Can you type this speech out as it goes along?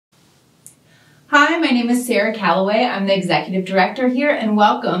Hi, my name is Sara Callaway. I'm the Executive Director here, and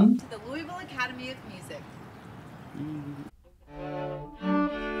welcome to the Louisville Academy of Music.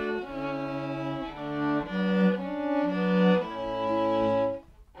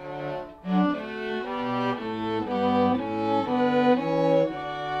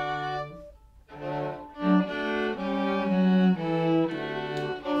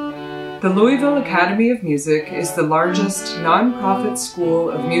 The Louisville Academy of Music is the largest nonprofit school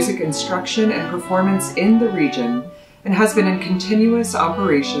of music instruction and performance in the region and has been in continuous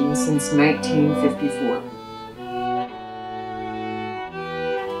operation since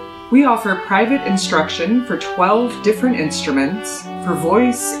 1954. We offer private instruction for 12 different instruments, for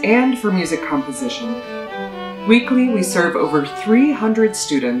voice, and for music composition. Weekly, we serve over 300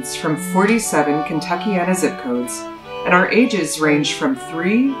 students from 47 Kentuckiana zip codes, and our ages range from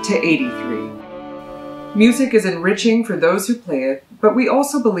 3 to 83. Music is enriching for those who play it, but we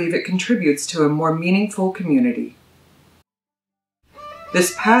also believe it contributes to a more meaningful community.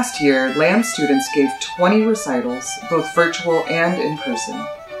 This past year, LAM students gave 20 recitals, both virtual and in person.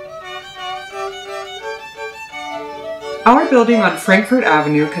 Our building on Frankfort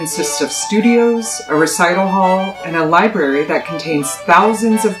Avenue consists of studios, a recital hall, and a library that contains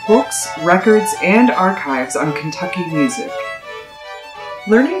thousands of books, records, and archives on Kentucky music.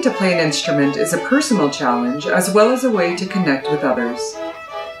 Learning to play an instrument is a personal challenge as well as a way to connect with others.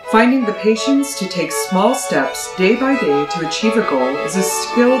 Finding the patience to take small steps day by day to achieve a goal is a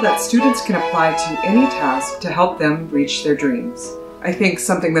skill that students can apply to any task to help them reach their dreams. I think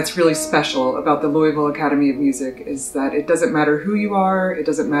something that's really special about the Louisville Academy of Music is that it doesn't matter who you are, it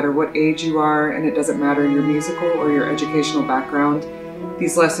doesn't matter what age you are, and it doesn't matter your musical or your educational background.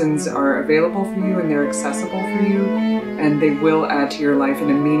 These lessons are available for you and they're accessible for you, and they will add to your life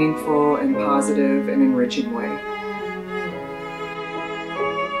in a meaningful and positive and enriching way.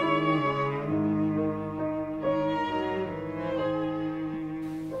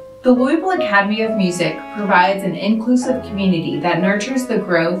 The Louisville Academy of Music provides an inclusive community that nurtures the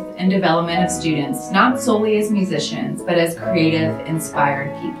growth and development of students, not solely as musicians, but as creative,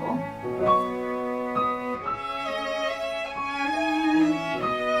 inspired people.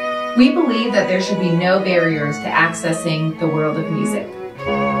 We believe that there should be no barriers to accessing the world of music.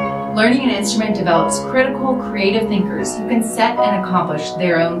 Learning an instrument develops critical, creative thinkers who can set and accomplish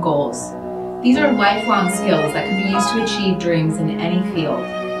their own goals. These are lifelong skills that can be used to achieve dreams in any field.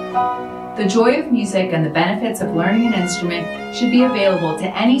 The joy of music and the benefits of learning an instrument should be available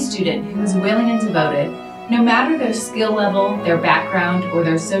to any student who is willing and devoted, no matter their skill level, their background, or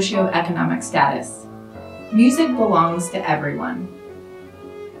their socioeconomic status. Music belongs to everyone.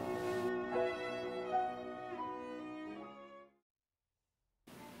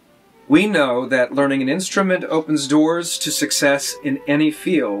 We know that learning an instrument opens doors to success in any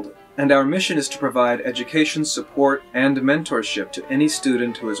field, and our mission is to provide education, support, and mentorship to any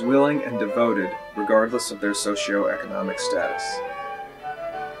student who is willing and devoted, regardless of their socioeconomic status.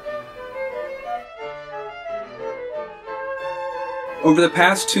 Over the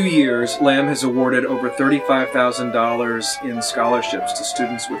past 2 years, LAM has awarded over $35,000 in scholarships to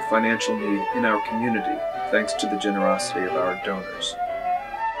students with financial need in our community, thanks to the generosity of our donors.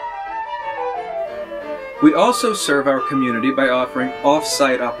 We also serve our community by offering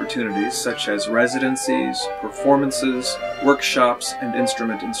off-site opportunities such as residencies, performances, workshops, and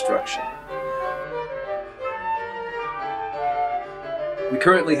instrument instruction. We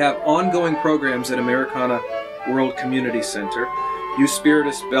currently have ongoing programs at Americana World Community Center,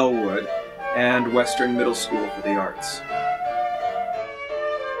 Spiritus Bellwood, and Western Middle School for the Arts.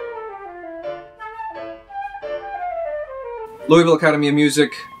 Louisville Academy of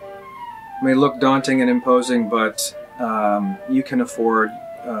Music may look daunting and imposing, but you can afford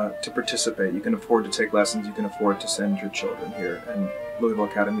to participate. You can afford to take lessons. You can afford to send your children here. And Louisville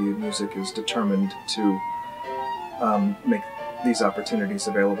Academy of Music is determined to make these opportunities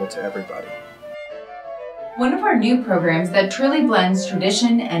available to everybody. One of our new programs that truly blends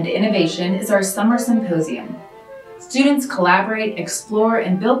tradition and innovation is our Summer Symposium. Students collaborate, explore,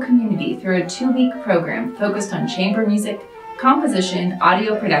 and build community through a 2-week program focused on chamber music, composition,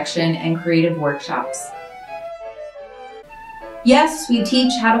 audio production, and creative workshops. Yes, we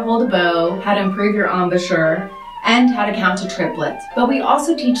teach how to hold a bow, how to improve your embouchure, and how to count to triplets, but we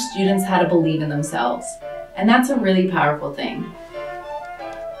also teach students how to believe in themselves, and that's a really powerful thing.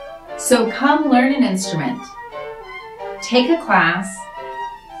 So come learn an instrument, take a class,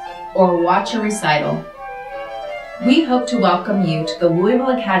 or watch a recital. We hope to welcome you to the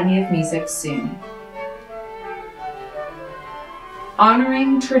Louisville Academy of Music soon.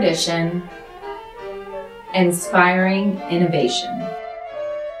 Honoring tradition, inspiring innovation.